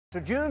So,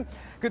 June,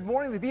 good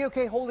morning. The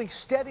BOK holding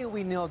steady,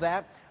 we know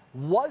that.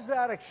 Was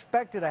that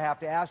expected, I have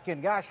to ask you?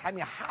 And gosh, I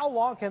mean, how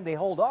long can they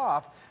hold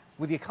off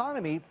with the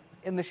economy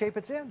in the shape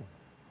it's in?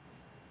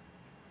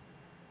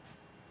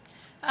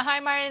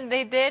 Hi, Martin.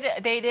 They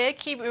did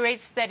keep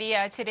rates steady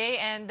today.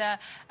 And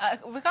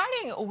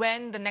regarding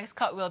when the next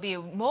cut will be,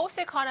 most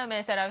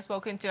economists that I've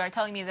spoken to are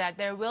telling me that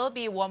there will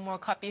be one more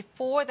cut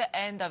before the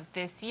end of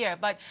this year.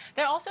 But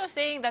they're also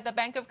saying that the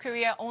Bank of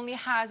Korea only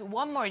has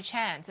one more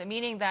chance,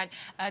 meaning that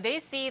they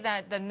see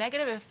that the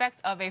negative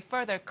effects of a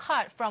further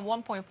cut from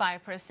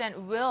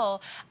 1.5%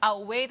 will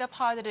outweigh the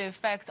positive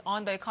effects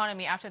on the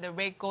economy after the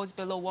rate goes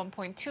below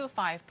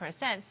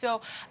 1.25%.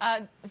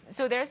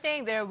 So they're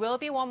saying there will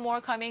be one more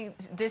coming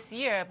this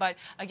year, but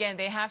again,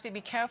 they have to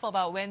be careful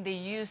about when they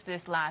use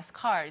this last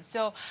card.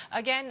 So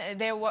again,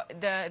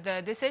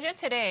 the decision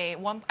today,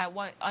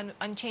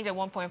 unchanged at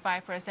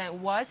 1.5%,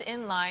 was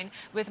in line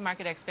with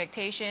market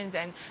expectations,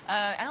 and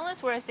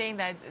analysts were saying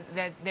that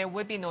there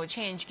would be no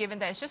change, given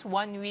that it's just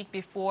 1 week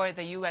before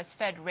the U.S.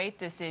 Fed rate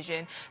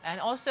decision, and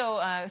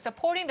also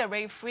supporting the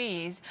rate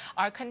freeze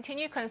are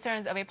continued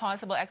concerns of a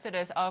possible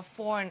exodus of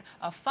foreign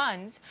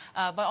funds,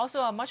 but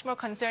also much more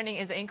concerning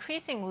is the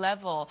increasing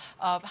level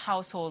of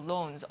household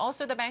loans.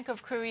 Also, the Bank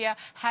of Korea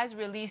has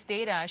released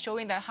data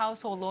showing that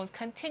household loans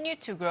continue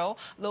to grow.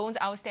 Loans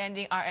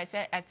outstanding are at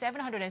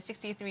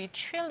 763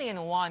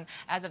 trillion won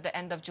as of the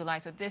end of July.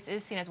 So this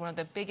is seen as one of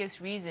the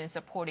biggest reasons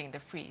supporting the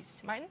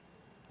freeze. Martin?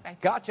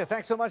 Gotcha.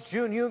 Thanks so much,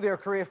 June. Yoon there,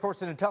 Korea, of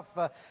course, in a tough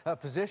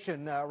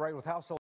position, right, with household.